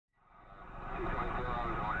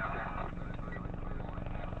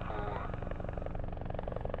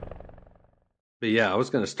But yeah, I was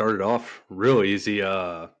going to start it off real easy.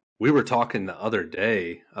 We were talking the other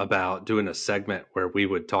day about doing a segment where we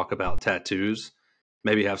would talk about tattoos,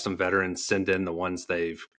 maybe have some veterans send in the ones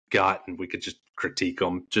they've got and we could just critique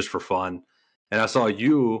them just for fun. And I saw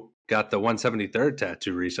you got the 173rd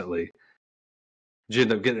tattoo recently. Did you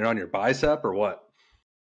end up getting it on your bicep or what?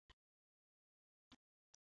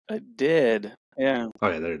 I did. Yeah. Oh,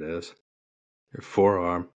 yeah, there it is. Your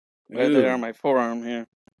forearm. Right there on my forearm here.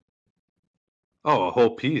 Oh, a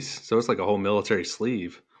whole piece. So it's like a whole military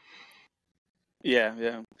sleeve. Yeah,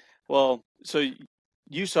 yeah. Well, so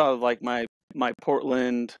you saw like my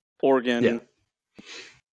Portland, Oregon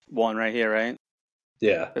one right here, right?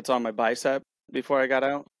 Yeah. It's on my bicep before I got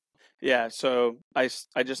out. Yeah, so I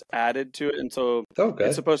just added to it, and so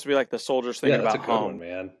it's supposed to be like the soldiers thing about that's a good home. one,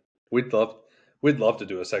 man. We'd love to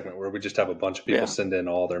do a segment where we just have a bunch of people send in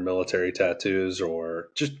all their military tattoos or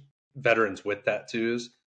just veterans with tattoos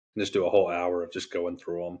and just do a whole hour of just going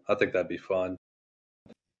through them. I think that'd be fun.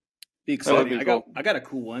 Be exciting. I got a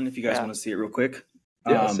cool one if you guys want to see it real quick.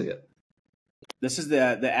 Yeah, I'll see it. This is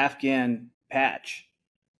the Afghan patch.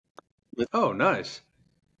 Oh, nice.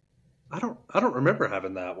 I don't remember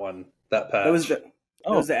having that patch. It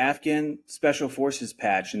was the Afghan Special Forces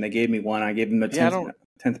patch, and they gave me one. I gave them a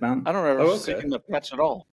 10th Mountain. I don't remember seeing the patch at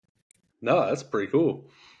all. No, that's pretty cool.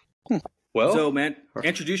 Well, so man,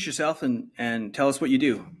 introduce yourself and tell us what you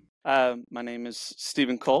do. My name is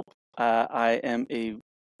Stephen Culp. I am a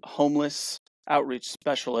homeless outreach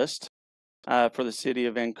specialist for the city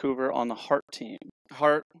of Vancouver on the HEART team.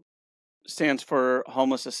 HEART stands for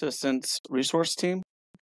Homeless Assistance Resource Team.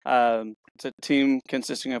 It's a team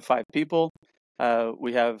consisting of 5 people.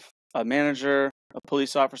 We have a manager, a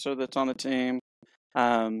police officer that's on the team.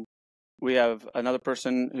 We have another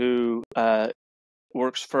person who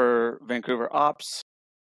works for Vancouver Ops,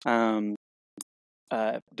 doing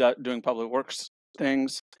public works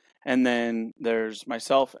things. And then there's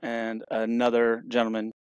myself and another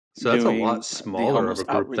gentleman. So that's a lot smaller of a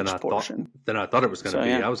group than I thought it was going to be.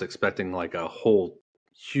 Yeah. I was expecting like a whole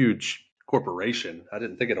huge corporation. I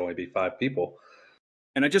didn't think it'd only be 5 people.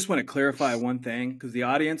 And I just want to clarify one thing, because the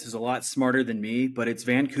audience is a lot smarter than me, but it's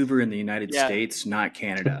Vancouver in the United States, not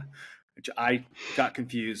Canada, which I got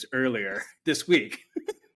confused earlier this week.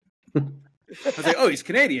 I was like, oh, he's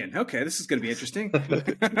Canadian. Okay, this is going to be interesting.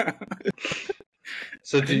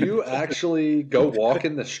 So do you actually go walk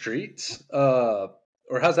in the streets?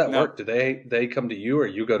 Or how's that work? Do they come to you or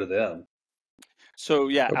you go to them?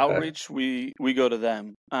 So outreach, we go to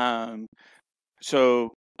them.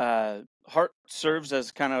 HEART serves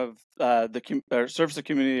as kind of serves the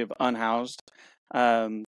community of unhoused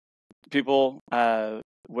people, but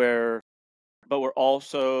we're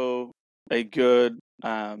also a good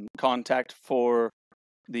contact for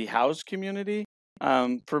the housed community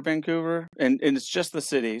for Vancouver, and it's just the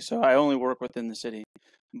city. So I only work within the city,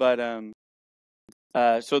 but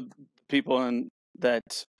so people that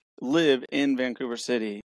live in Vancouver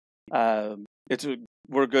City, we're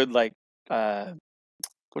good, like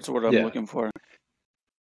what's the word I'm looking for?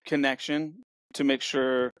 Connection, to make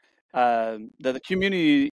sure that the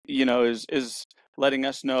community, is letting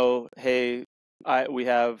us know, hey, we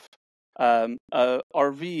have a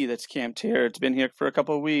RV that's camped here. It's been here for a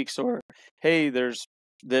couple of weeks, or hey, there's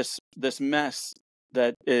this mess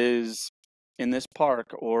that is in this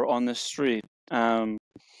park or on this street. And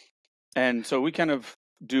so we kind of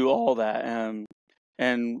do all that.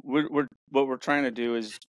 And what we're trying to do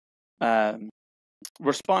is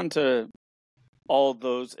respond to all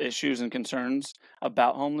those issues and concerns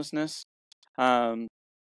about homelessness,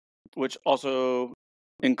 which also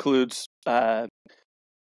includes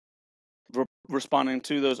responding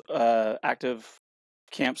to those active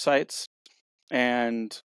campsites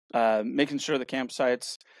and making sure the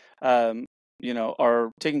campsites,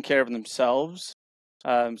 are taking care of themselves.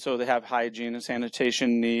 So they have hygiene and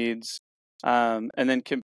sanitation needs, and then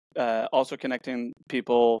also connecting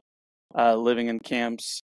people living in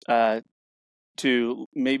camps to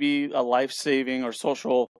maybe a life-saving or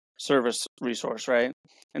social service resource, right?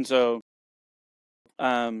 And so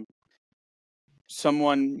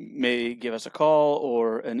someone may give us a call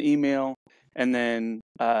or an email, and then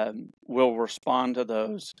we'll respond to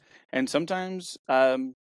those. And sometimes,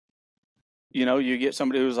 you get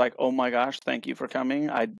somebody who's like, oh my gosh, thank you for coming.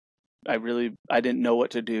 I didn't know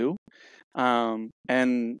what to do.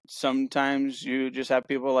 And sometimes you just have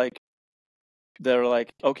people like, they're like,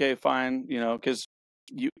 okay, fine, because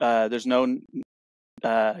there's no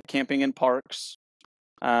camping in parks,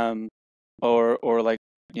 or like,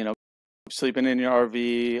 sleeping in your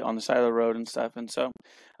RV on the side of the road and stuff. And so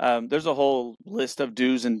there's a whole list of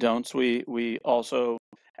do's and don'ts we also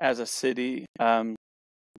as a city are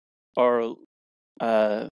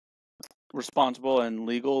responsible and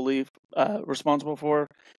legally responsible for,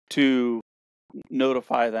 to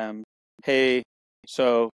notify them, hey,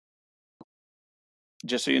 so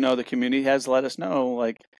just so you know, the community has let us know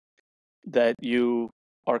like that you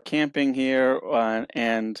are camping here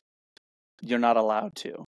and you're not allowed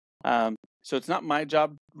to. So it's not my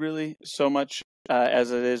job really so much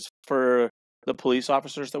as it is for the police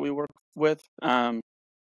officers that we work with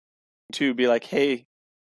to be like, hey,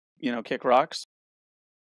 kick rocks.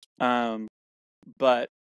 But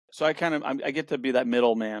so I get to be that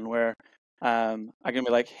middleman where I can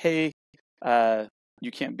be like, hey,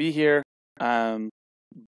 you can't be here. And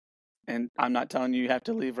I'm not telling you have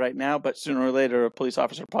to leave right now, but sooner or later a police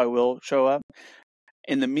officer probably will show up.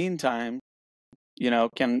 In the meantime,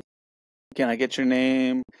 can I get your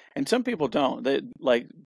name? And some people don't.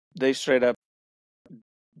 They straight up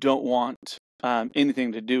don't want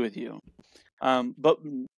anything to do with you. But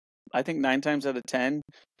I think 9 times out of 10,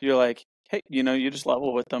 you're like, hey, you just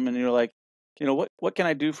level with them, and you're like, what can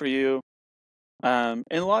I do for you? And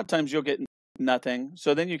a lot of times you'll get nothing.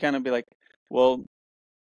 So then you kind of be like, well,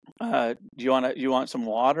 do you want some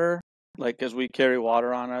water? Like, because we carry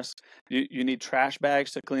water on us. You need trash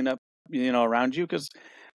bags to clean up, around you, because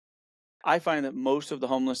I find that most of the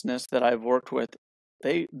homelessness that I've worked with,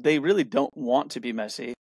 they really don't want to be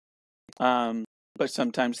messy. But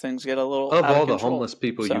sometimes things get a little Of out all of the control. homeless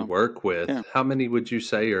people you work with, yeah. how many would you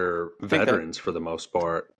say are veterans for the most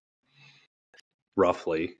part,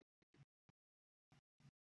 roughly?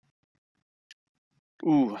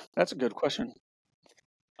 Ooh, that's a good question.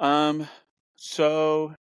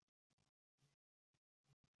 So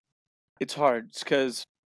it's hard because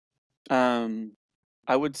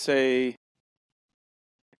I would say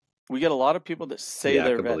we get a lot of people that say Yeah, I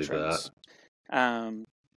they're can believe veterans. And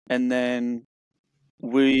then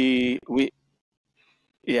we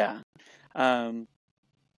yeah. And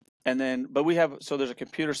then, but there's a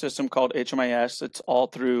computer system called HMIS. It's all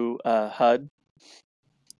through HUD,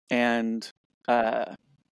 and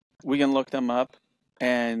we can look them up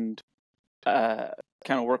and kind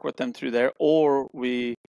of work with them through there, or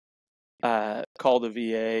we call the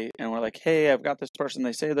VA and we're like, hey, I've got this person.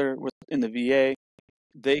 They say they're in the VA.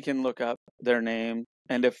 They can look up their name,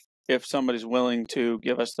 and if somebody's willing to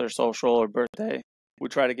give us their social or birthday, we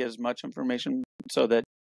try to get as much information so that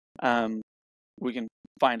we can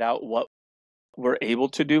find out what we're able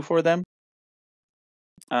to do for them.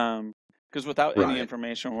 Because without any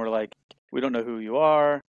information, we're like, we don't know who you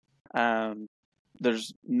are.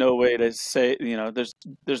 There's no way to say,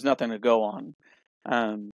 there's nothing to go on.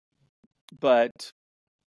 But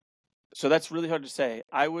so that's really hard to say.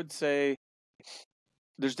 I would say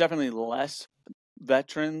there's definitely less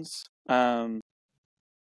veterans. When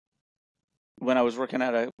I was working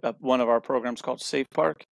at one of our programs called Safe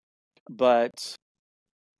Park, but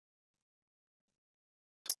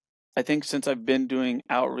I think since I've been doing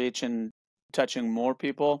outreach and touching more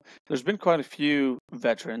people, there's been quite a few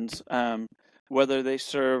veterans, whether they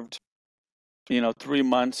served, 3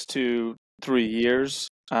 months to 3 years.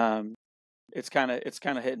 It's kind of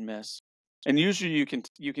hit and miss, and usually you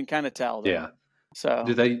can kind of tell. Though. Yeah. So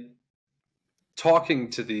do they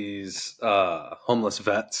talking to these homeless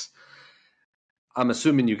vets? I'm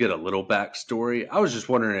assuming you get a little backstory. I was just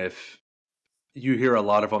wondering if you hear a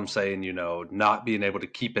lot of them saying, not being able to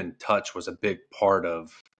keep in touch was a big part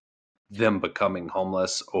of them becoming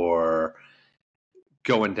homeless or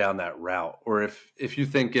going down that route, or if you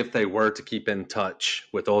think if they were to keep in touch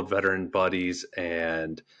with old veteran buddies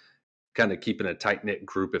and kind of keeping a tight-knit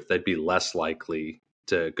group, if they'd be less likely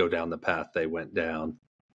to go down the path they went down.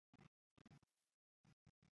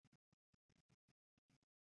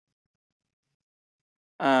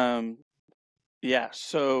 Yeah,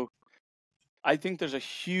 so I think there's a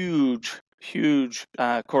huge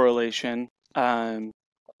correlation. There's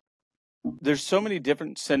so many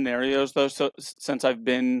different scenarios, though. So since I've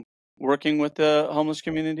been working with the homeless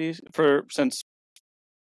communities since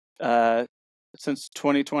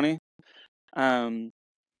 2020,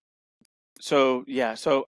 so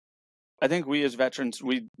I think we as veterans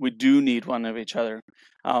we do need one of each other.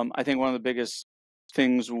 I think one of the biggest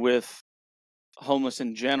things with homeless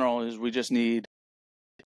in general is we just need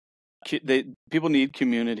people need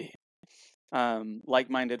community,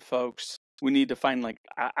 like-minded folks. We need to find like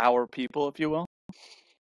our people, if you will.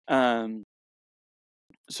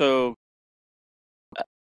 So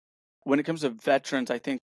when it comes to veterans, I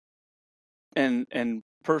think, and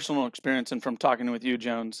personal experience, and from talking with you,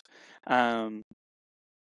 Jones,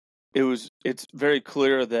 it's very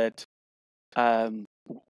clear that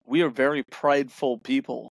we are very prideful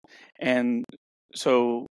people, and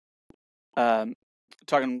so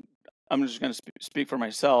talking, I'm just going to speak for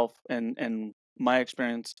myself, and my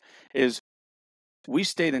experience is we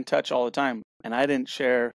stayed in touch all the time, and I didn't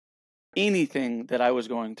share anything that I was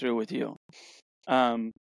going through with you.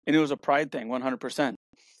 And it was a pride thing, 100%.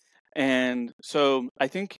 And so I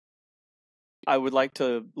think I would like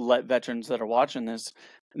to let veterans that are watching this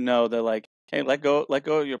know that, like, hey, let go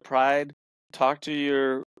of your pride, talk to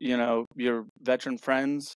your veteran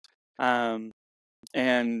friends, and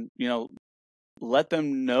let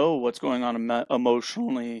them know what's going on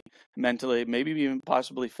emotionally, mentally, maybe even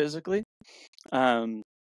possibly physically, and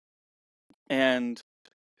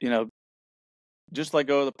just let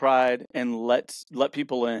go of the pride and let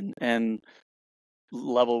people in and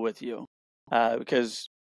level with you, because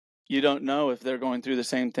you don't know if they're going through the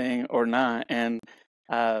same thing or not. And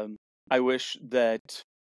I wish that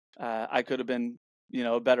I could have been,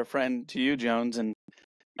 a better friend to you, Jones, and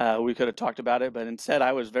we could have talked about it. But instead,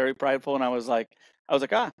 I was very prideful, and I was like,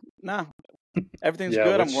 no, everything's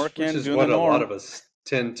good. I'm working, which is doing what the a norm. lot of us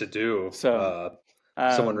tend to do. So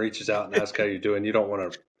someone reaches out and asks how you're doing. You don't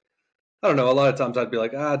want to. I don't know. A lot of times I'd be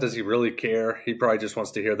like, does he really care? He probably just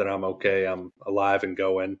wants to hear that I'm okay. I'm alive and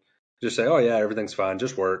going. Just say, oh yeah, everything's fine.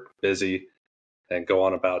 Just work, busy, and go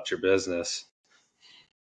on about your business.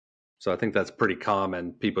 So I think that's pretty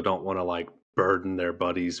common. People don't want to like burden their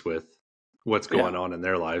buddies with what's going on in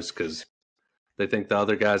their lives because they think the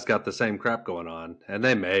other guy's got the same crap going on. And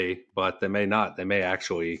they may, but they may not. They may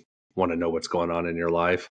actually want to know what's going on in your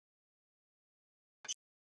life.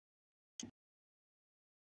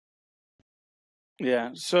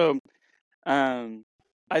 Yeah. So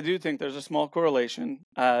I do think there's a small correlation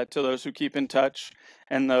to those who keep in touch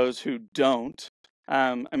and those who don't.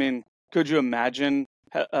 I mean, could you imagine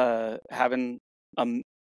having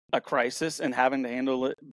a crisis and having to handle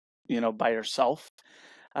it, by yourself?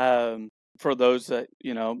 For those that,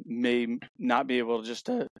 may not be able just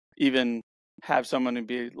to even have someone to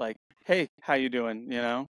be like, hey, how you doing?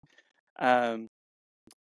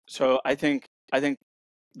 So I think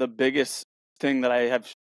the biggest thing that I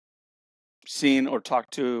have seen or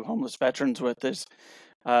talked to homeless veterans with is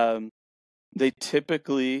they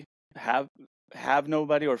typically have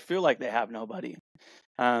nobody or feel like they have nobody.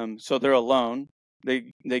 So they're alone.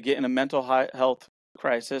 They get in a mental health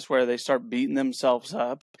crisis where they start beating themselves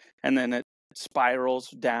up, and then it spirals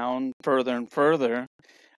down further and further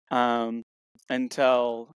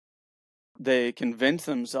until they convince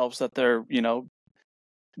themselves that they're,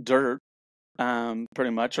 dirt,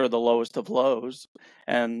 pretty much, or the lowest of lows,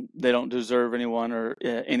 and they don't deserve anyone or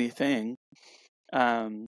anything.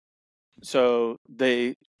 So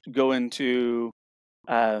they go into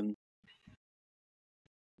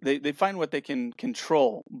they find what they can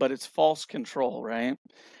control, but it's false control, right?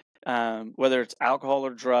 Whether it's alcohol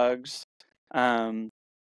or drugs,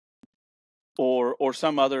 or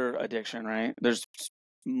some other addiction, right? There's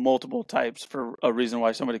multiple types for a reason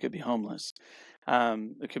why somebody could be homeless.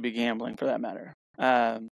 It could be gambling, for that matter.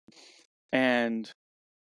 And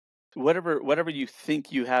whatever you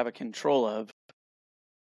think you have a control of,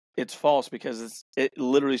 it's false, because it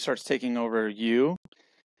literally starts taking over you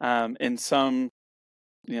in some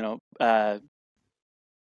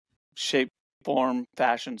shape, form,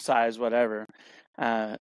 fashion, size, whatever.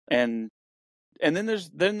 And then there's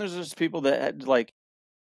just people that had, like,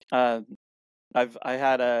 I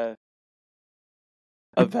had a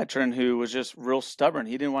veteran who was just real stubborn.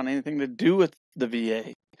 He didn't want anything to do with the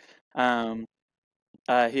VA.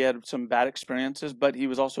 He had some bad experiences, but he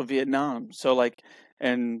was also Vietnam. So, like,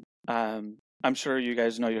 and I'm sure you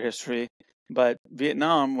guys know your history, but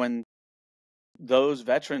Vietnam, when those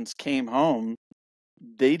veterans came home,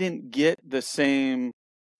 they didn't get the same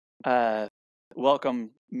welcome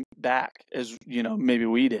back as, maybe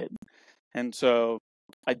we did. And so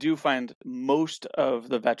I do find most of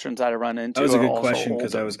the veterans that I run into that was a are good also question,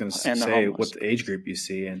 because I older was going to and say homeless. what the age group you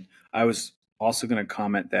see. And I was also going to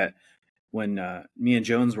comment that when me and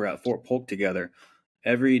Jones were at Fort Polk together,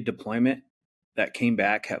 every deployment that came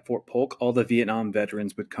back at Fort Polk, all the Vietnam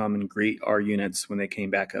veterans would come and greet our units when they came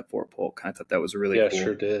back at Fort Polk. I thought that was really cool. Yeah,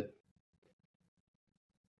 sure did.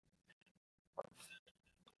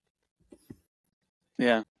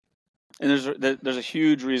 Yeah. And there's a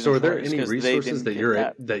huge reason. So, are for there it, any 'cause they resources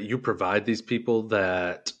didn't that you provide these people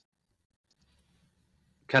that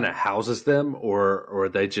kind of houses them, or are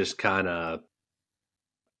they just kind of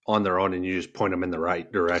on their own and you just point them in the right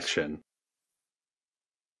direction?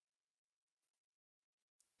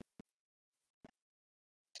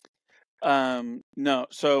 No.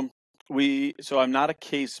 So I'm not a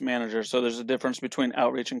case manager. So there's a difference between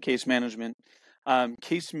outreach and case management.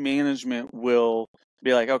 Case management will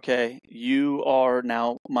be like, okay, you are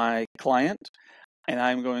now my client, and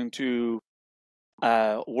I'm going to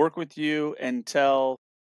work with you until,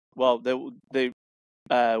 well, they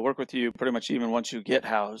work with you pretty much even once you get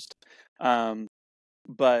housed.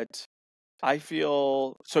 But I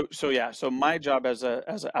feel so yeah. So my job as an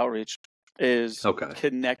outreach is Okay.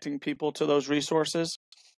 connecting people to those resources,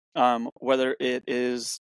 whether it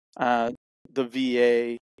is the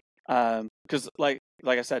VA, because like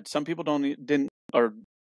I said, some people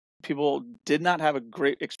people did not have a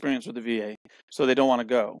great experience with the VA, so they don't want to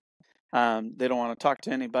go. They don't want to talk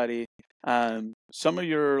to anybody. Some of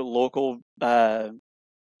your local VA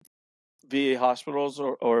hospitals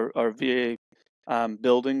or VA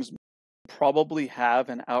buildings probably have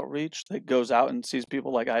an outreach that goes out and sees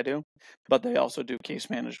people like I do, but they also do case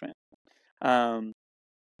management. But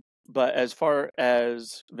as far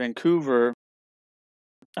as Vancouver,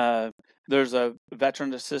 there's a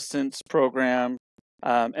veteran assistance program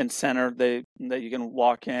and center that you can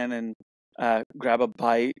walk in and grab a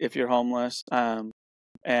bite if you're homeless.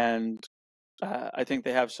 And I think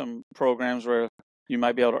they have some programs where you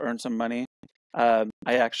might be able to earn some money. I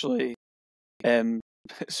actually am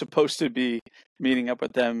supposed to be meeting up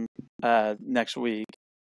with them next week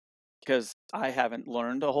because I haven't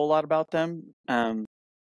learned a whole lot about them.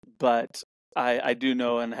 But I do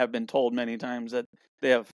know and have been told many times that they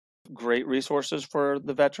have great resources for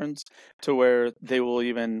the veterans to where they will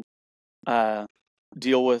even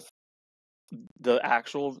deal with the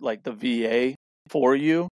actual, like the VA for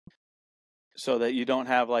you so that you don't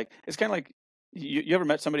have like, it's kind of like, you ever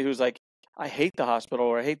met somebody who's like, I hate the hospital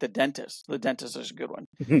or I hate the dentist. The dentist is a good one.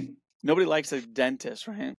 Nobody likes a dentist,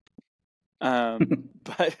 right?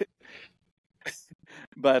 But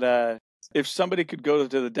if somebody could go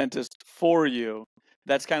to the dentist for you,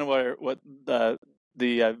 that's kind of what the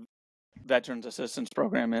Veterans Assistance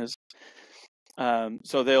Program is.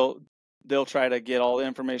 So they'll try to get all the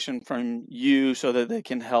information from you so that they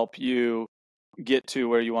can help you get to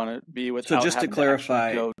where you want to be without so just to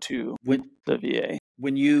clarify, go to the VA.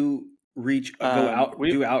 When you do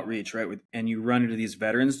outreach, right, and you run into these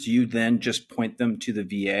veterans, do you then just point them to the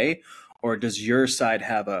VA, or does your side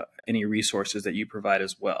have any resources that you provide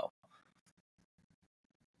as well?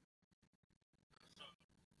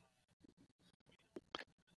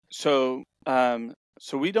 So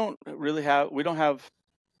we don't have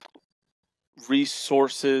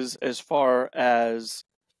resources as far as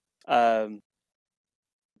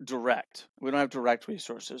direct. We don't have direct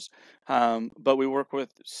resources, but we work with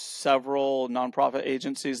several nonprofit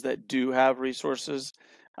agencies that do have resources,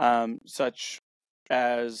 such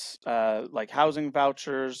as like housing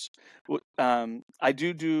vouchers. I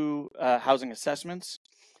do housing assessments.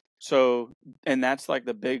 So, and that's like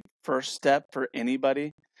the big first step for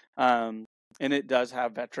anybody. And it does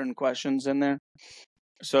have veteran questions in there.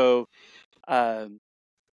 So, I'm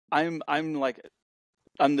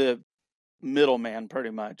the middleman pretty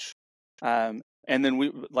much. And then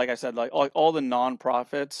we, like I said, like all the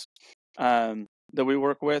nonprofits that we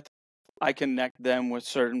work with, I connect them with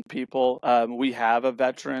certain people. We have a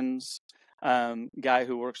veterans guy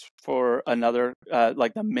who works for another,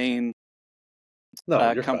 like the main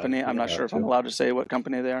company. Fine. I'm not sure if I'm allowed to say what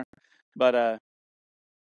company they are, but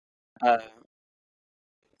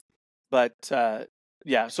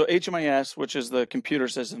yeah. So HMIS, which is the computer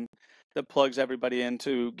system that plugs everybody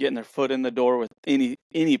into getting their foot in the door with any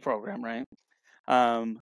program, right?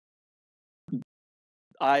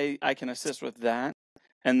 I can assist with that,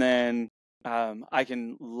 and then I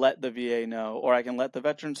can let the VA know, or I can let the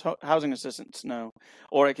Veterans Housing Assistance know,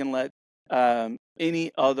 or I can let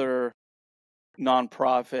any other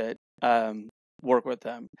nonprofit work with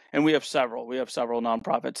them. And we have several. We have several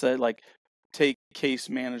nonprofits that like take case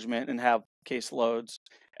management and have case loads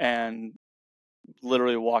and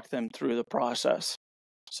literally walk them through the process.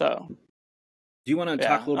 So, do you want to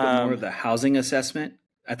talk a little bit more of the housing assessment?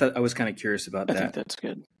 I was kind of curious about that. I think that's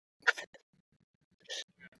good.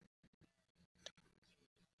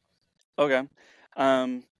 Okay.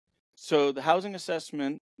 So the housing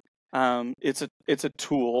assessment, it's a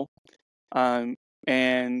tool,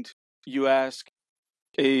 and you ask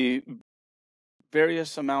a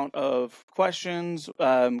various amount of questions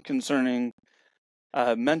concerning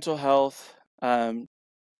mental health, drug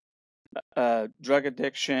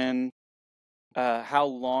addiction, how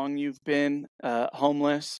long you've been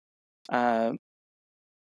homeless,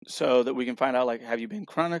 so that we can find out, like, have you been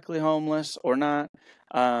chronically homeless or not?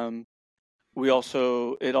 It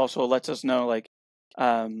also lets us know, like,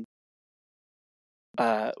 do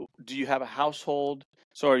you have a household?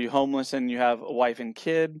 So are you homeless and you have a wife and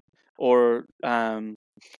kid? Or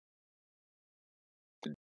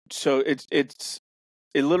so it's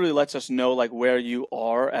it literally lets us know like where you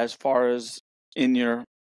are as far as in your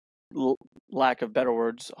lack of better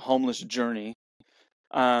words, homeless journey,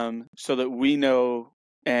 so that we know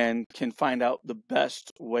and can find out the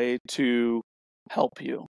best way to help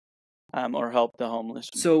you, or help the homeless.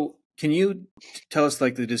 So can you tell us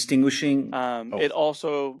like the distinguishing? It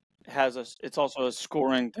also has it's also a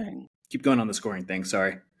scoring thing. Keep going on the scoring thing.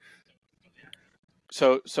 Sorry.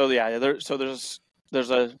 So yeah, there's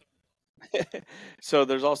a so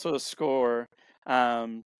there's also a score,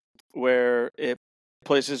 where it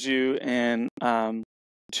places you in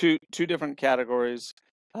two different categories.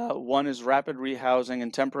 One is rapid rehousing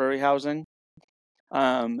and temporary housing,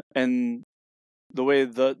 and the way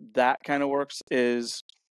that kind of works is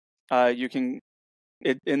you can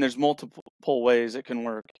and there's multiple ways it can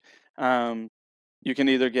work. You can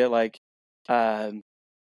either get like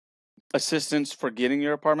assistance for getting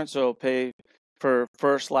your apartment, so pay for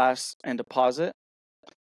first, last, and deposit,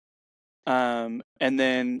 and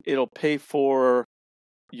then it'll pay for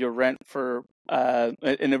your rent for and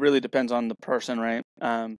it really depends on the person, right?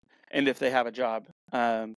 And if they have a job,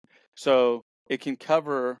 so it can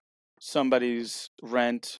cover somebody's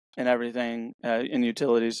rent and everything, and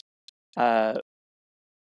utilities. I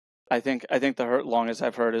think the longest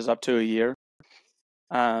I've heard is up to a year,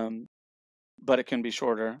 but it can be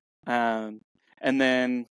shorter. And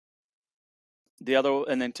then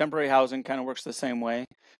temporary housing kind of works the same way,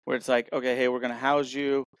 where it's like, okay, hey, we're going to house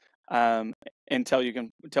you until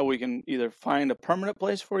we can either find a permanent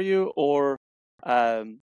place for you, or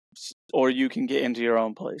you can get into your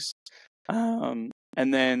own place. And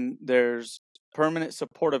then there's permanent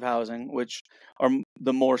supportive housing, which are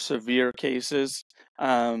the more severe cases,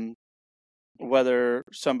 whether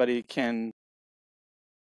somebody can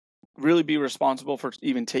really be responsible for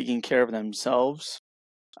even taking care of themselves,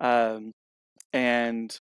 and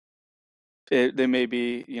they may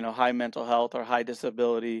be, high mental health or high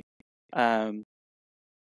disability, all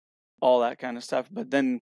that kind of stuff. But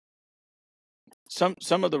then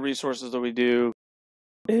some of the resources that we do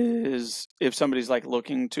is if somebody's like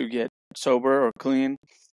looking to get sober or clean,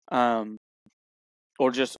 or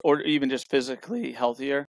even just physically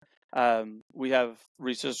healthier, we have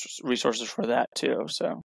resources for that too.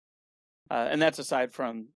 So, and that's aside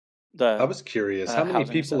from the. I was curious, how many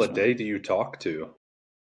people assessment. a day do you talk to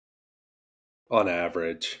on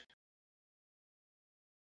average?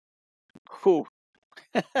 Whew.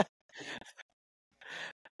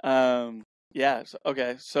 Yeah.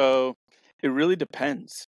 Okay. So it really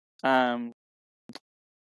depends. I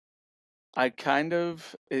kind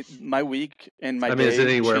of my week and my day. Is it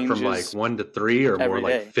anywhere from like changes 1 to 3, or more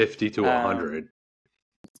like day. 50 to 100?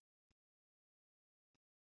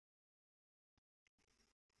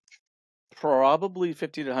 Probably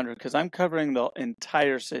 50 to 100, because I'm covering the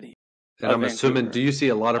entire city. And I'm assuming, Vancouver. do you see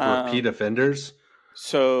a lot of repeat offenders?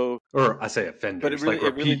 So, Or I say offenders, but it really,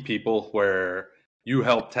 like repeat people where you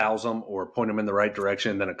helped house them or point them in the right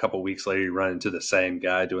direction, and then a couple weeks later you run into the same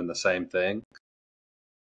guy doing the same thing?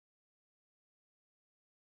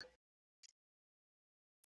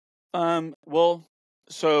 Well,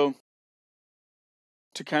 so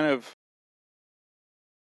to kind of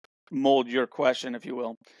mold your question, if you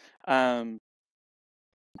will,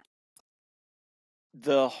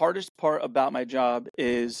 the hardest part about my job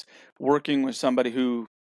is working with somebody who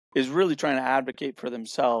is really trying to advocate for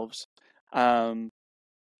themselves. And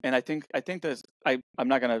I think that I'm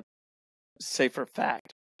not going to say for a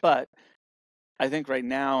fact, but I think right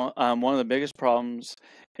now, one of the biggest problems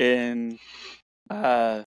in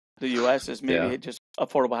the U.S. is maybe just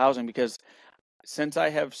affordable housing, because since I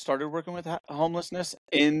have started working with homelessness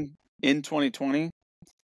in 2020,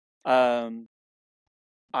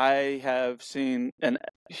 I have seen a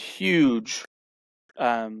huge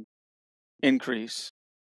increase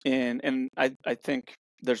and I think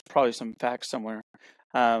there's probably some facts somewhere.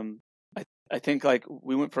 I think like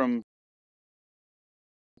we went from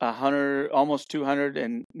 100, almost 200,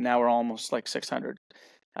 and now we're almost like 600.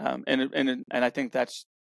 And I think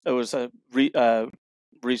it was a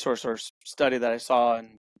resource or study that I saw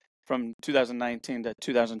from 2019 to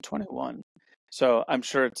 2021. So I'm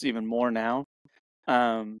sure it's even more now.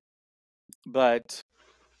 But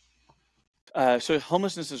so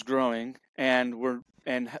homelessness is growing,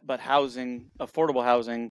 but affordable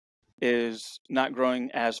housing is not growing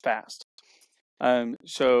as fast.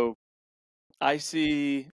 So I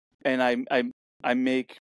see, and I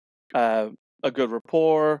make a good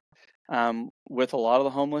rapport with a lot of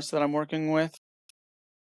the homeless that I'm working with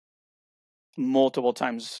multiple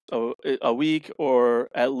times a week, or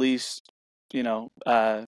at least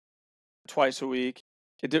twice a week.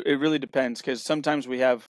 It really depends, because sometimes we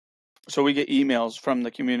have so we get emails from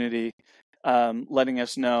the community letting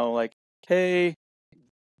us know, like, hey,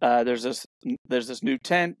 there's this new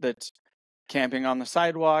tent that's camping on the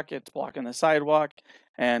sidewalk. It's blocking the sidewalk,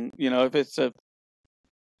 and if it's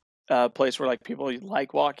a place where like people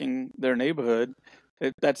like walking their neighborhood,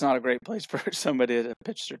 that's not a great place for somebody to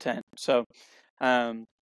pitch their tent. So,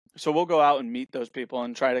 so we'll go out and meet those people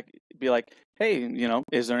and try to be like, hey,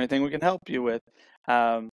 is there anything we can help you with?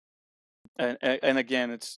 And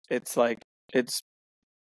again, it's like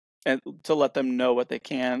and to let them know what they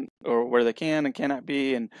can or where they can and cannot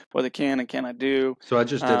be and what they can and cannot do. So I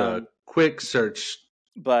just did a quick search.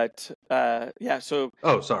 But yeah, so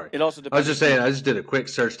sorry. it also depends. I was just saying, I just did a quick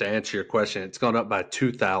search to answer your question. It's gone up by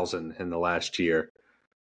 2,000 in the last year.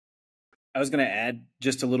 I was going to add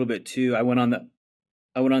just a little bit too. I went on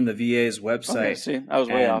the VA's website. Okay, see, I was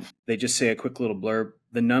way off. They just say a quick little blurb.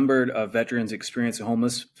 The number of veterans experiencing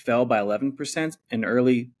homeless fell by 11% in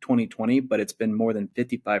early 2020, but it's been more than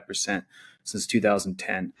 55% since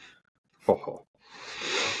 2010. Oh.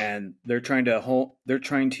 And they're trying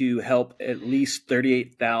to help at least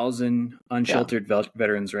 38,000 unsheltered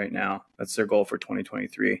veterans right now. That's their goal for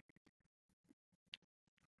 2023.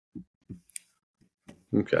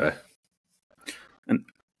 Okay. And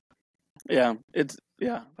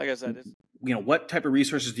like I said, it's, what type of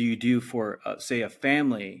resources do you do for, say, a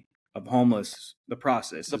family of homeless? The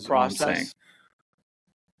process. The process. What I'm saying.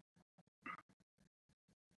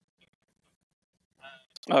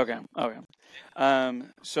 Okay.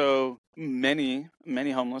 So many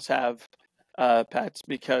homeless have pets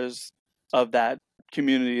because of that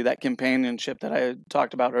community, that companionship that I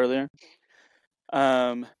talked about earlier.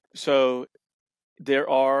 So there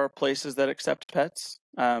are places that accept pets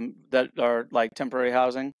that are like temporary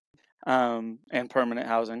housing and permanent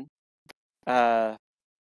housing. And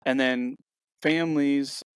then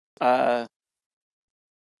families,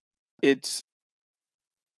 it's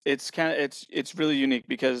really unique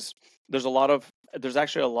because there's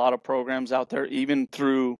actually a lot of programs out there, even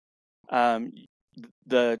through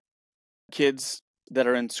the kids that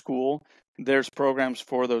are in school. There's programs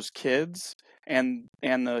for those kids and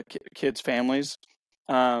the kids' families.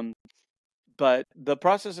 But the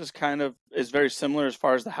process is very similar as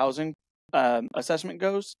far as the housing assessment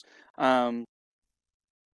goes.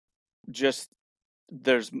 Just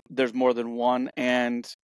there's more than one, and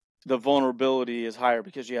the vulnerability is higher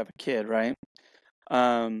because you have a kid, right?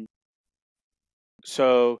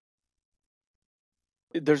 So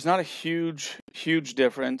there's not a huge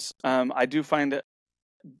difference. I do find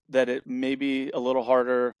that it may be a little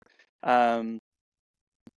harder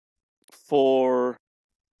for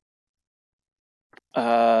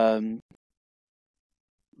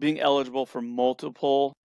being eligible for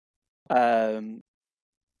multiple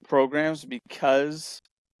programs because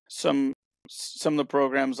some of the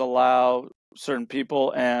programs allow certain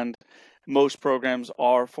people, and most programs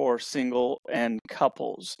are for single and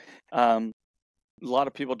couples. A lot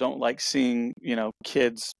of people don't like seeing,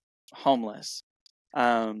 kids homeless.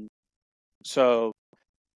 So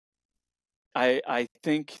I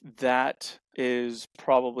think that is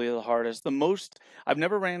probably the hardest. I've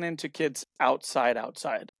never ran into kids outside.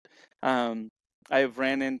 I have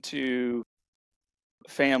ran into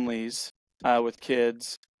families with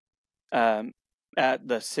kids at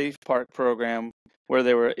the Safe Park program where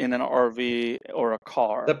they were in an RV or a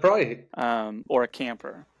car, or a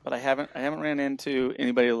camper. But I haven't ran into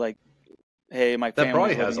anybody like, hey, my family. That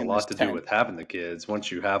probably has a lot to do with having the kids.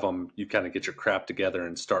 Once you have them, you kind of get your crap together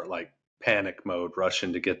and start like panic mode,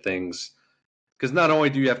 rushing to get things. Because not only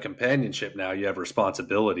do you have companionship now, you have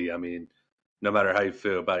responsibility. I mean, no matter how you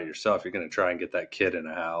feel about it yourself, you're going to try and get that kid in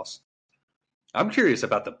a house. I'm curious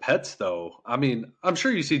about the pets, though. I mean, I'm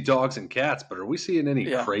sure you see dogs and cats, but are we seeing any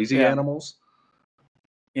crazy animals?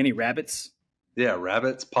 Any rabbits? Yeah,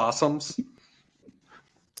 rabbits, possums.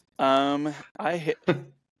 So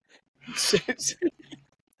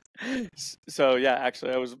yeah,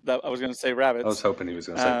 actually, I was going to say rabbits. I was hoping he was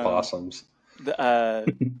going to say possums.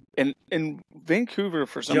 In Vancouver,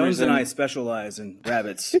 for some reason, reason, Jones and I specialize in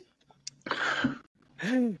rabbits.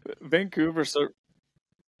 Vancouver,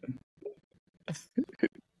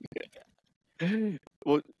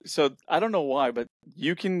 well, so I don't know why, but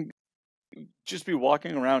you can just be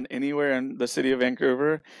walking around anywhere in the city of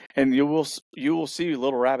Vancouver, and you will see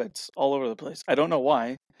little rabbits all over the place. I don't know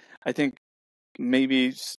why. I think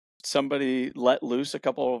maybe somebody let loose a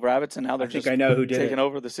couple of rabbits, and now they're taking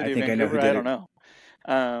over the city of Vancouver. I don't know.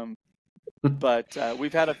 But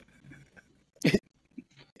we've had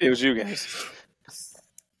it was you guys.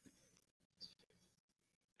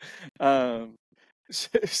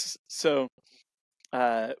 So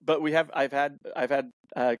but I've had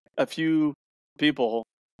a few people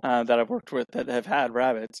that I've worked with that have had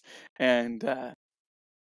rabbits, and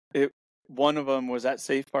one of them was at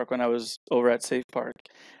Safe Park when I was over at Safe Park,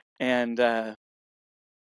 and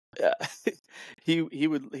he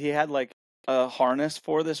had like a harness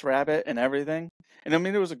for this rabbit and everything, and I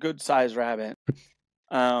mean it was a good sized rabbit,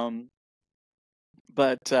 but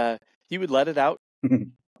he would let it out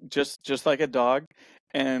just like a dog,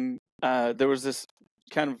 and there was this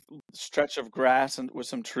kind of stretch of grass and with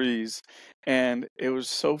some trees, and it was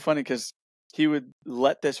so funny because he would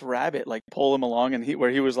let this rabbit like pull him along, and he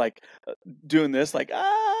was like doing this like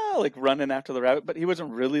like running after the rabbit, but he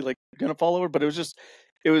wasn't really like gonna fall over, but it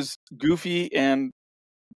was goofy and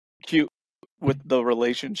cute with the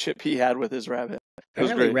relationship he had with his rabbit. It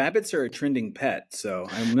was Apparently, great. rabbits are a trending pet, so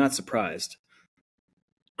I'm not surprised.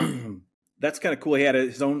 That's kind of cool. He had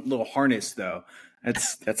his own little harness, though.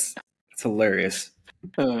 That's hilarious.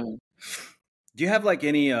 Do you have like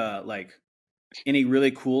any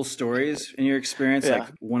really cool stories in your experience? Yeah, like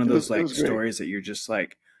one of those like stories that you're just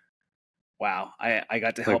like, wow, I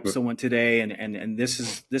got to help someone today, and this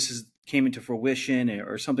is came into fruition,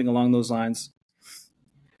 or something along those lines.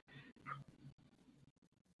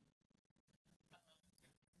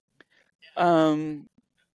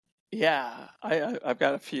 Yeah, I've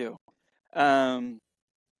got a few.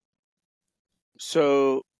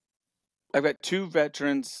 So I've got 2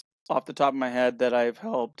 veterans off the top of my head that I've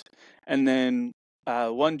helped, and then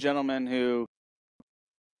one gentleman who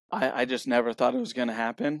I just never thought it was going to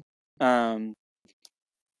happen.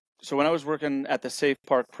 So when I was working at the Safe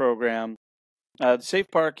Park program, the Safe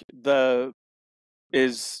Park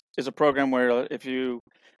is a program where if you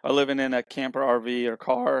are living in a camper, RV, or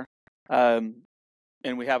car, and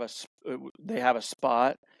they have a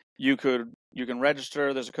spot, you can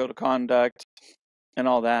register. There's a code of conduct and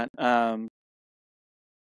all that,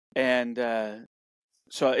 and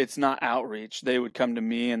so it's not outreach. They would come to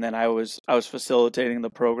me, and then I was facilitating the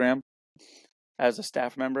program as a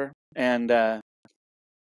staff member, and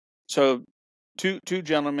so two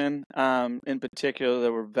gentlemen in particular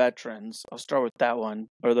that were veterans. I'll start with that one,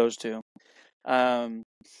 or those two.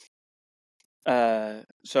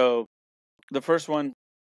 So the first one,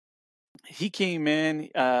 he came in.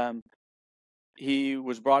 He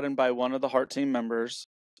was brought in by one of the Heart Team members,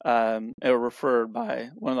 or referred by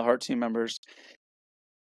one of the Heart Team members.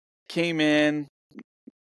 Came in,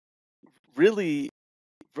 really,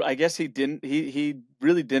 I guess he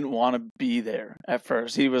really didn't want to be there at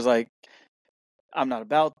first. He was like, I'm not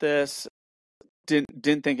about this.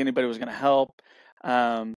 Didn't think anybody was going to help.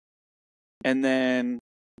 And then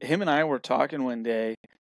him and I were talking one day,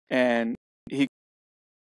 and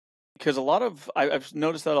because I've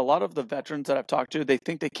noticed that a lot of the veterans that I've talked to, they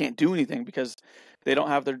think they can't do anything because they don't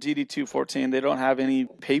have their DD-214, they don't have any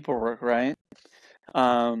paperwork, right?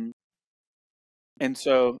 And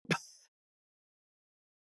so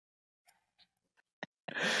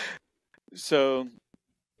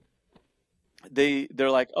they're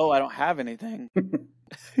like, oh, I don't have anything.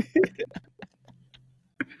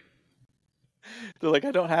 They're like,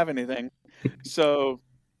 I don't have anything. So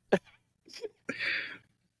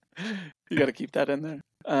you got to keep that in there.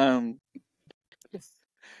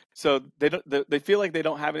 So they feel like they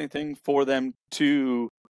don't have anything for them to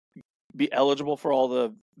be eligible for all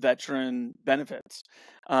the veteran benefits.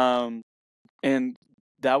 And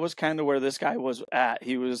that was kind of where this guy was at.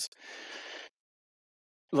 He was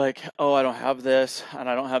like, oh, I don't have this and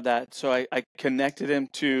I don't have that. So I connected him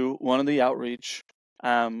to one of the outreach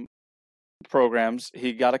programs.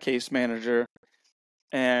 He got a case manager,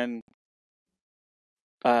 and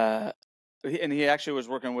he actually was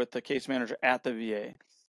working with the case manager at the VA.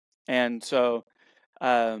 And so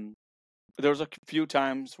there was a few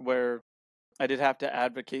times where I did have to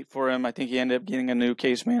advocate for him. I think he ended up getting a new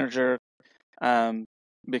case manager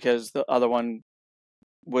because the other one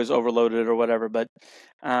was overloaded or whatever. But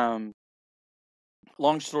long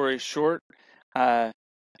story short,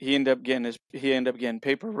 he ended up getting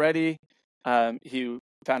paper ready. He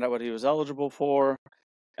found out what he was eligible for.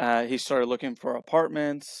 He started looking for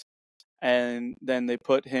apartments, and then they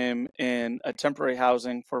put him in a temporary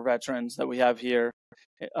housing for veterans that we have here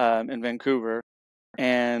in Vancouver.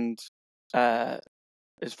 And as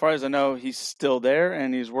far as I know, he's still there,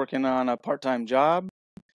 and he's working on a part-time job.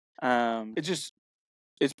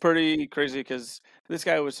 It's pretty crazy because this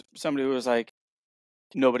guy was somebody who was like,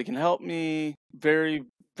 nobody can help me, very,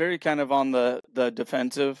 very kind of on the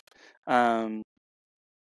defensive. And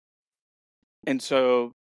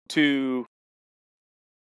so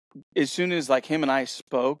as soon as like him and I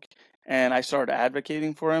spoke and I started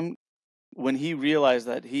advocating for him, when he realized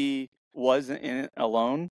that he wasn't in it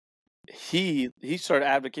alone, he started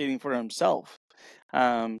advocating for himself,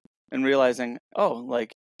 and realizing, oh,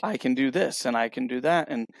 like I can do this and I can do that,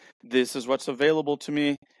 and this is what's available to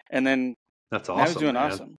me. And then That's now he's awesome, doing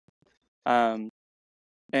man. awesome.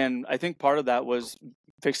 And I think part of that was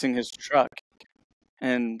fixing his truck,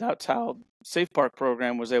 and that's how Safe Park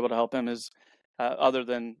program was able to help him. Is other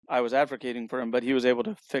than I was advocating for him, but he was able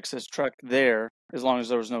to fix his truck there as long as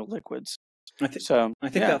there was no liquids. I think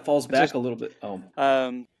that falls back a little bit.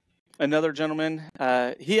 Another gentleman,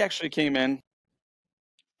 he actually came in.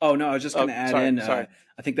 Oh, no, I was just going to add in. Sorry.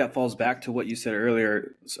 I think that falls back to what you said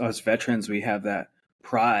earlier. As veterans, we have that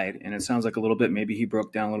pride, and it sounds like a little bit, maybe he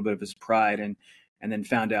broke down a little bit of his pride and then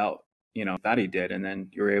found out, that he did, and then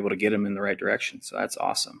you were able to get him in the right direction. So that's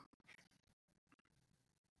awesome.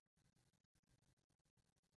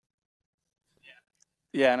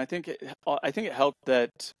 Yeah, and I think it helped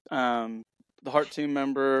that the Heart team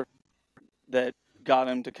member that got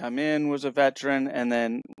him to come in was a veteran, and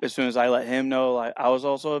then as soon as I let him know I was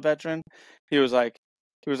also a veteran, he was like,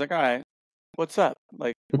 all right, what's up?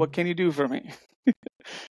 Like, what can you do for me?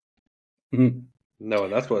 No,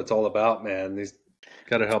 and that's what it's all about, man. These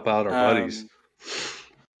got to help out our buddies.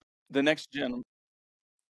 The next gentleman.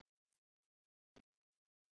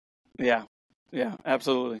 Yeah,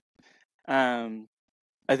 absolutely.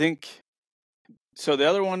 I think so. The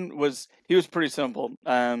other one he was pretty simple.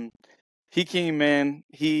 He came in.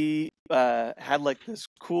 He had like this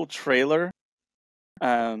cool trailer,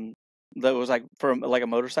 that was like for like a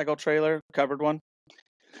motorcycle trailer, covered one,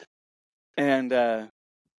 and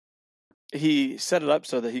he set it up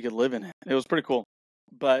so that he could live in it. It was pretty cool.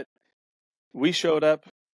 But he showed up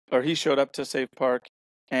to Safe Park,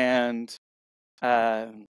 and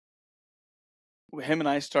him and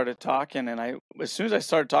I started talking, and as soon as I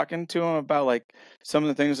started talking to him about like some of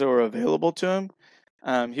the things that were available to him,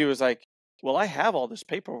 he was like, well, I have all this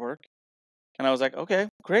paperwork. And I was like, okay,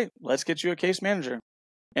 great, let's get you a case manager.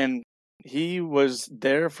 And he was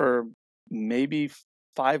there for maybe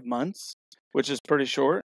 5 months, which is pretty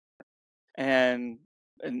short. And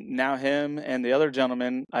now him and the other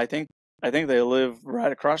gentleman, I think they live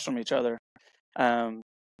right across from each other,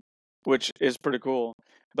 which is pretty cool.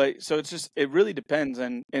 But so it really depends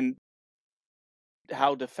on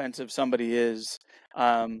how defensive somebody is,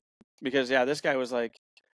 because this guy was like,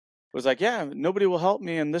 yeah, nobody will help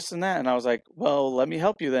me and this and that, and I was like, well, let me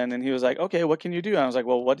help you then. And he was like, okay, what can you do? And I was like,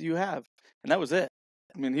 well, what do you have? And that was it.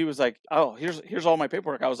 I mean, he was like, oh, here's all my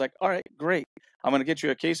paperwork. I was like, all right, great, I'm gonna get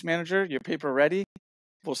you a case manager, your paper ready,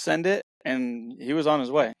 we'll send it. And he was on his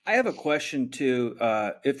way. I have a question too.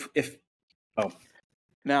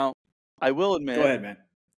 Now I will admit. Go ahead, man.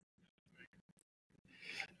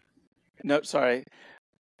 No, sorry.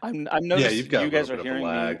 I'm noticing you guys are hearing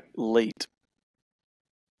me late.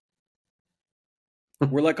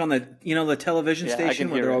 We're like on the the television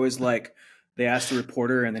station where they're always like, they ask the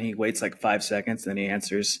reporter and then he waits like 5 seconds and then he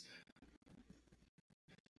answers.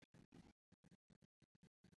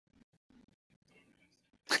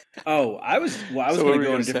 Oh, I was going to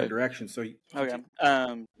go in a different direction. So okay.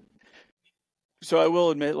 So I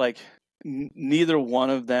will admit, like, neither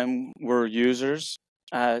one of them were users,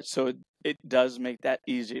 so it does make that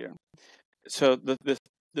easier. So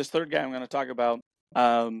this third guy I'm going to talk about,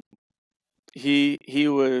 he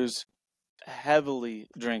was heavily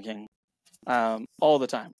drinking, all the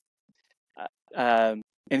time, and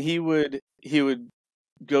he would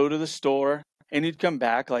go to the store and he'd come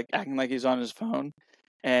back like acting like he's on his phone,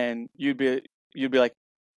 and you'd be like,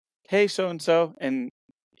 hey, so and so, and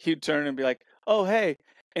he'd turn and be like, oh, hey,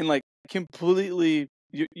 and like completely,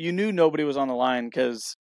 you knew nobody was on the line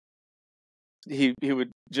because he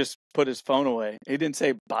would just put his phone away. He didn't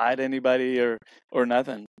say bye to anybody or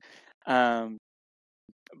nothing. But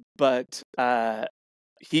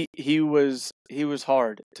he was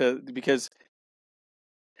hard because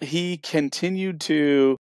he continued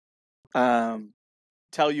to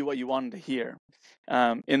tell you what you wanted to hear.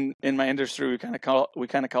 In my industry, we kind of call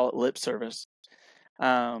it lip service,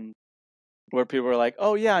 where people are like,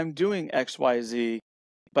 oh yeah, I'm doing XYZ,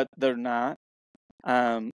 but they're not.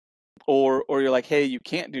 Or you're like, hey, you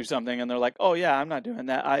can't do something, and they're like, oh yeah, I'm not doing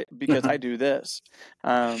that because I do this.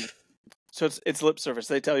 So it's lip service.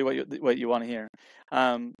 They tell you what you want to hear,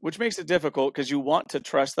 which makes it difficult because you want to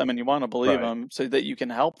trust them and you want to believe them so that you can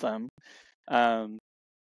help them.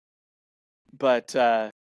 But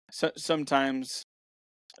sometimes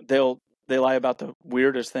they lie about the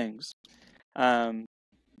weirdest things.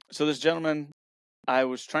 So this gentleman, I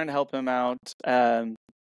was trying to help him out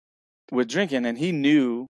with drinking, and he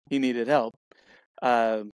knew he needed help.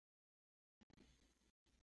 And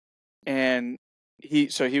he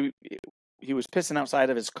was pissing outside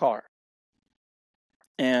of his car,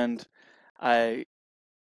 and I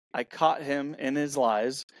caught him in his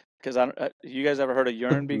lies because you guys ever heard of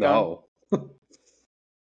urine be gone? No.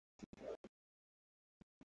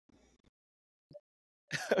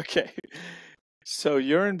 Okay, so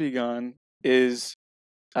urine be gone is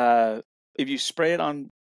if you spray it on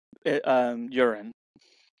urine,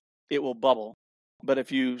 it will bubble, but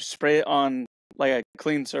if you spray it on like a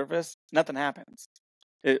clean surface, nothing happens.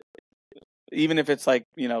 Even if it's like,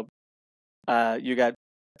 you got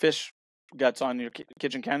fish guts on your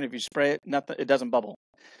kitchen counter, if you spray it, nothing, it doesn't bubble.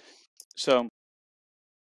 So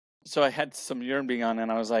I had some urine being on,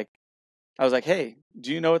 and I was like, hey,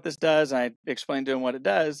 do you know what this does? And I explained to him what it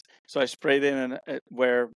does. So I sprayed it in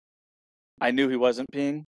where I knew he wasn't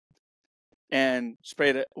peeing, and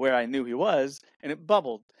sprayed it where I knew he was, and it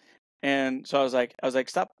bubbled. And so I was like,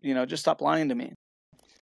 stop, just stop lying to me.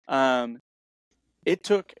 It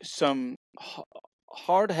took some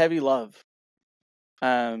hard, heavy love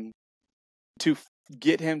to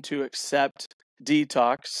get him to accept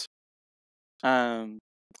detox. And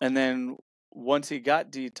then once he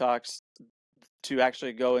got detox, to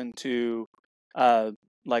actually go into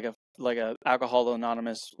like a Alcohol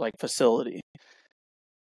Anonymous like facility.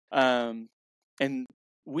 And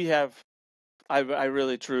we have, I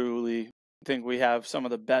really truly think we have some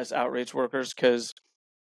of the best outreach workers, because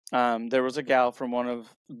there was a gal from one of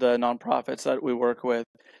the nonprofits that we work with.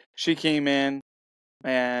 She came in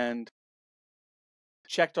and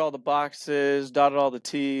checked all the boxes, dotted all the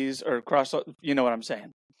T's, or crossed, you know what I'm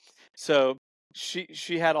saying. So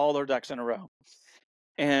she had all her ducks in a row.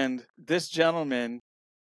 And this gentleman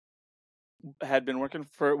had been working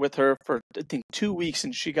with her for, I think, 2 weeks,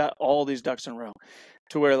 and she got all these ducks in a row,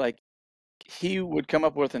 to where like he would come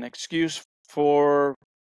up with an excuse for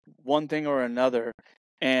one thing or another,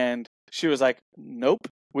 and she was like, nope,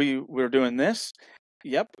 we're doing this.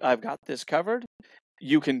 Yep, I've got this covered.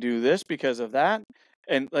 You can do this because of that.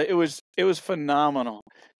 And it was phenomenal.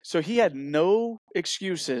 So he had no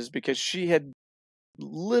excuses, because she had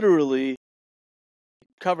literally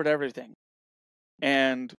covered everything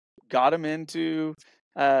and got him into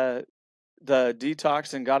the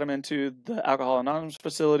detox and got him into the Alcohol Anonymous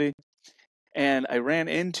facility. And I ran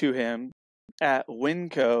into him at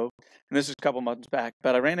Winco, and this is a couple months back,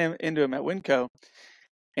 but I ran into him at Winco,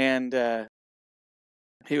 and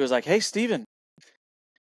he was like, hey, Steven.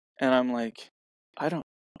 And I'm like, I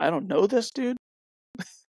don't know this dude.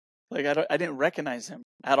 Like, I didn't recognize him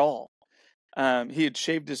at all. He had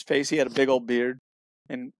shaved his face. He had a big old beard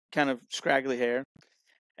and kind of scraggly hair.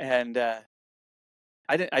 And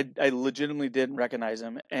I legitimately didn't recognize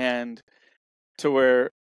him. And to where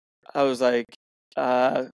I was like,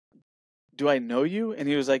 do I know you? And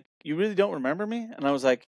he was like, you really don't remember me? And I was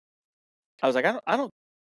like, I don't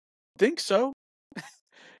think so.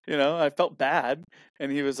 I felt bad.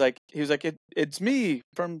 And he was like, it's me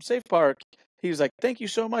from Safe Park. He was like, thank you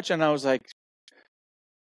so much. And I was like,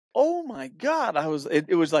 oh my God.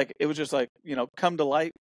 It was just like, come to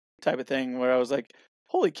light type of thing, where I was like,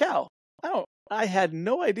 holy cow. I had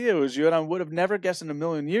no idea it was you, and I would have never guessed in a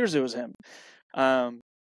million years it was him.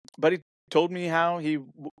 But he told me how he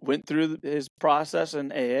went through his process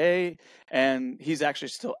in AA, and he's actually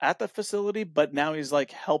still at the facility, but now he's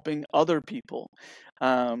like helping other people.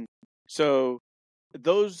 So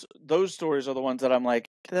those stories are the ones that I'm like,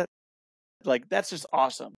 that's just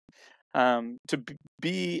awesome. To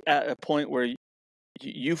be at a point where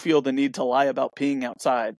you feel the need to lie about peeing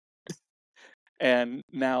outside, and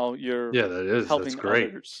now you're helping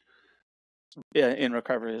others in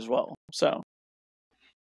recovery as well. So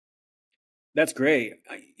that's great.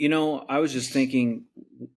 I was just thinking,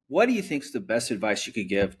 what do you think is the best advice you could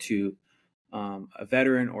give to a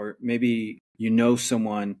veteran, or maybe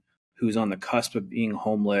someone who's on the cusp of being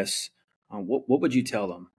homeless? What would you tell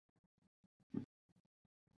them?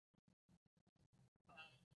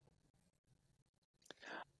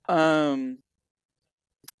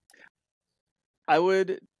 I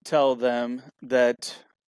would tell them that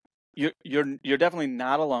you're definitely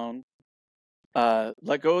not alone.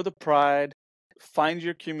 Let go of the pride. Find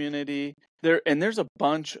your community. There's a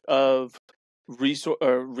bunch of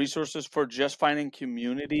resources for just finding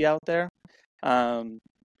community out there.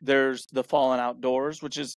 There's the Fallen Outdoors,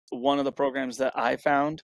 which is one of the programs that I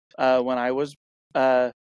found when I was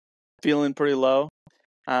feeling pretty low.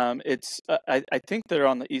 I think they're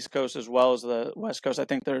on the East Coast as well as the West Coast. I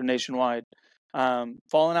think they're nationwide.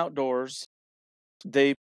 Fallen Outdoors,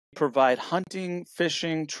 they provide hunting,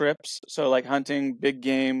 fishing trips. So like hunting, big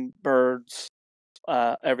game, birds,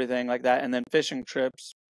 everything like that. And then fishing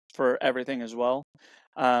trips for everything as well.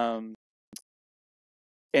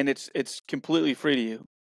 and it's completely free to you.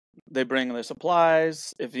 They bring the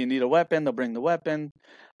supplies. If you need a weapon, they'll bring the weapon.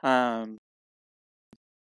 But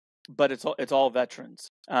it's all veterans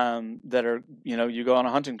that are, you go on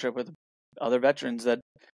a hunting trip with other veterans that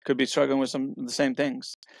could be struggling with some of the same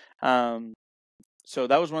things. So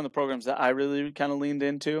that was one of the programs that I really kind of leaned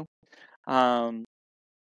into. Then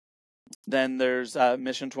there's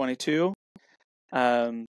Mission 22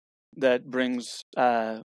 that brings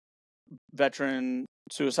veteran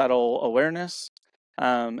suicidal awareness,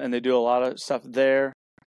 and they do a lot of stuff there.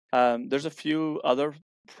 There's a few other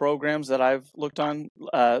programs that I've looked on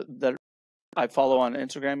that I follow on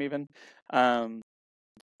Instagram even.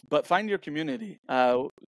 But find your community.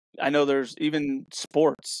 I know there's even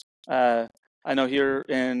sports. I know here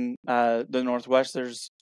in the Northwest, there's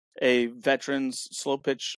a veterans slow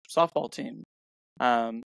pitch softball team.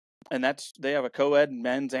 And they have a co-ed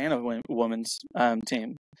men's and a women's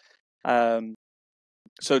team.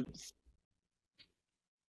 So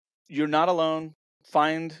you're not alone.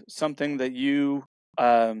 Find something that you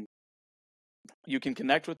can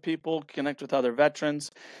connect with people, connect with other veterans,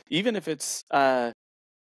 even if it's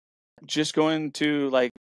just going to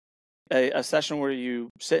like a session where you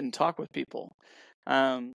sit and talk with people.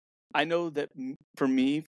 I know that for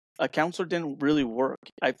me, a counselor didn't really work.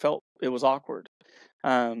 I felt it was awkward.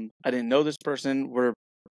 I didn't know this person.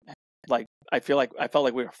 I felt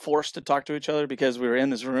like we were forced to talk to each other because we were in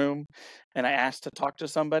this room, and I asked to talk to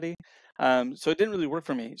somebody. So it didn't really work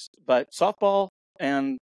for me. But softball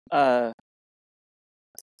and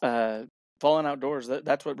falling outdoors,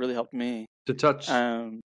 that's what really helped me. To touch, I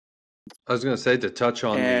was going to say, to touch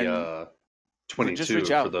on the 22,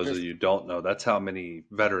 for those of you who don't know, that's how many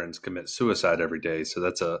veterans commit suicide every day. So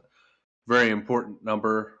that's a very important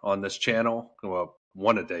number on this channel. Well,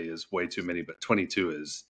 one a day is way too many, but 22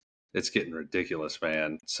 it's getting ridiculous,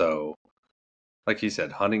 man. So like he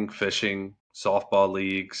said, hunting, fishing, softball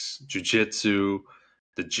leagues, jiu-jitsu,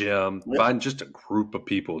 the gym, find just a group of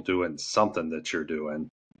people doing something that you're doing.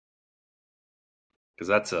 Because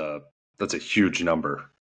that's a huge number.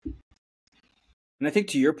 And I think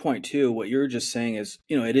to your point too, what you're just saying is,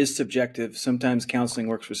 it is subjective. Sometimes counseling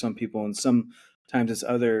works for some people and sometimes it's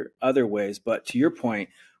other ways. But to your point,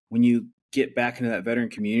 when you get back into that veteran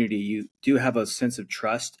community, you do have a sense of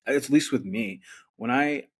trust, at least with me. When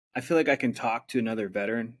I feel like I can talk to another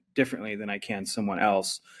veteran differently than I can someone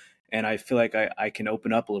else. And I feel like I can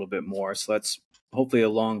open up a little bit more. So that's hopefully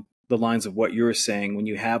along the lines of what you're saying. When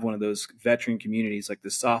you have one of those veteran communities like the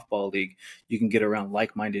softball league, you can get around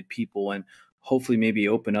like-minded people and hopefully maybe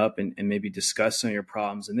open up and maybe discuss some of your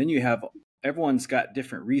problems. And then everyone's got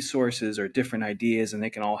different resources or different ideas, and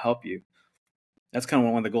they can all help you. That's kind of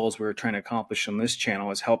one of the goals we're trying to accomplish on this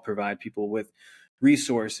channel, is help provide people with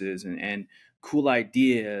resources and cool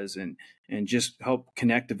ideas and just help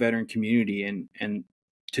connect the veteran community. And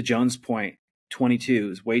to Joan's point,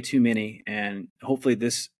 22 is way too many. And hopefully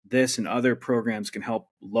this and other programs can help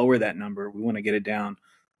lower that number. We want to get it down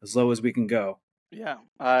as low as we can go. Yeah,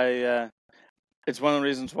 it's one of the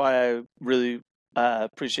reasons why I really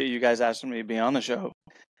appreciate you guys asking me to be on the show,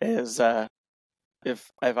 is if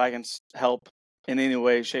I can help in any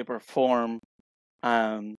way, shape, or form,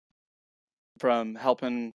 from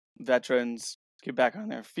helping veterans get back on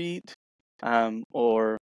their feet,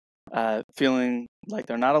 or feeling like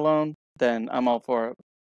they're not alone, then I'm all for it.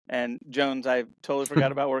 And Jones, I totally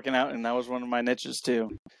forgot about working out, and that was one of my niches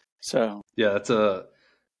too. So yeah,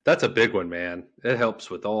 that's a big one, man. It helps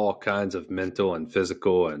with all kinds of mental and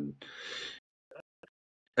physical and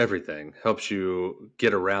everything. Helps you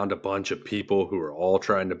get around a bunch of people who are all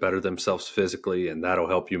trying to better themselves physically, and that'll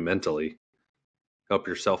help you mentally. Help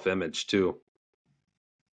your self-image too.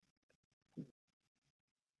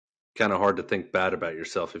 Kind of hard to think bad about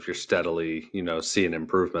yourself if you're steadily, seeing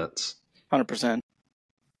improvements. 100%.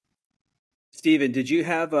 Steven, did you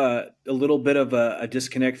have a little bit of a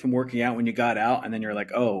disconnect from working out when you got out, and then you're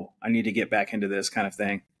like, oh, I need to get back into this kind of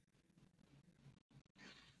thing?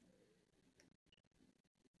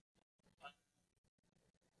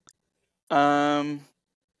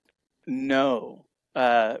 No.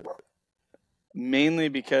 Mainly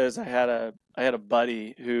because I had a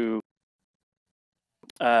buddy who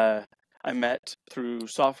I met through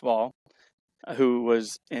softball, who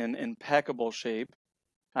was in impeccable shape,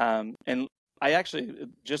 and I actually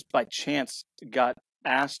just by chance got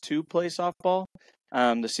asked to play softball.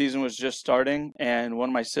 The season was just starting, and one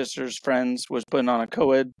of my sister's friends was putting on a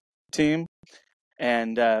co-ed team,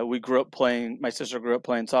 and we grew up playing. My sister grew up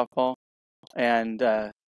playing softball, and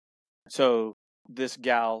so this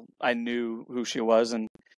gal, I knew who she was, and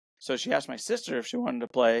so she asked my sister if she wanted to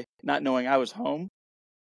play, not knowing I was home,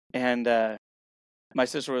 and my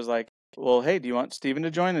sister was like, well, hey, do you want Steven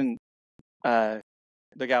to join? And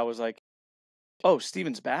the guy was like, oh,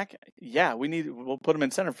 Steven's back? Yeah, we'll put him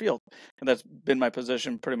in center field. And that's been my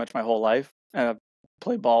position pretty much my whole life. And I've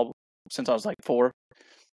played ball since I was like 4.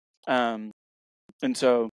 And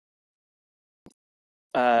so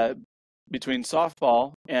between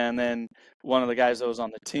softball and then one of the guys that was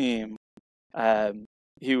on the team,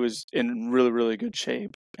 he was in really, really good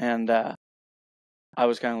shape. And I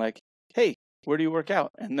was kind of like, hey, where do you work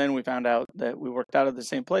out? And then we found out that we worked out at the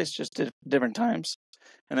same place, just at different times.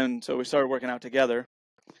 And then so we started working out together.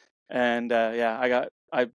 And I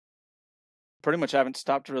pretty much haven't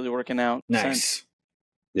stopped really working out since.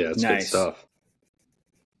 Yeah, it's good stuff.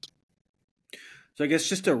 So I guess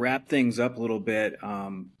just to wrap things up a little bit,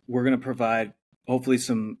 we're going to provide hopefully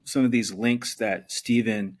some of these links that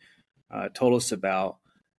Steven told us about,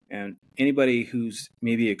 and anybody who's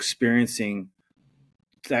maybe experiencing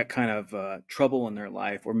that kind of trouble in their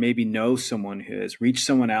life, or maybe knows someone who has, reached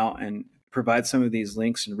someone out and provide some of these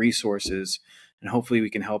links and resources, and hopefully we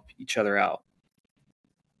can help each other out.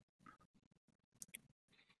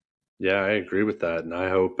 Yeah, I agree with that. And I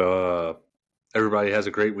hope everybody has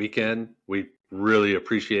a great weekend. We really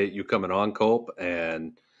appreciate you coming on, Culp,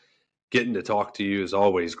 and getting to talk to you is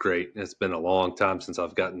always great. It's been a long time since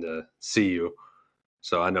I've gotten to see you.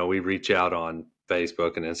 So I know we reach out on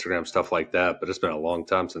Facebook and Instagram, stuff like that, but it's been a long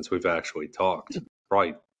time since we've actually talked.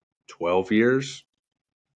 Probably 12 years,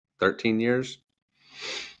 13 years.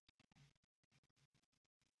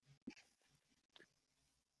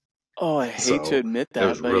 Oh, I hate to admit that. It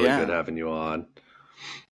was really good having you on.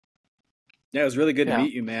 Yeah, it was really good to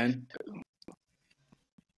meet you, man.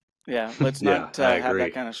 Yeah, let's not have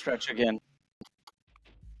that kind of stretch again.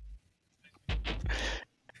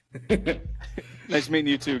 Nice meeting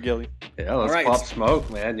you too, Gilly. Yeah, let's pop smoke,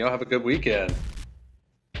 man. Y'all have a good weekend.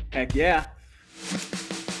 Heck yeah.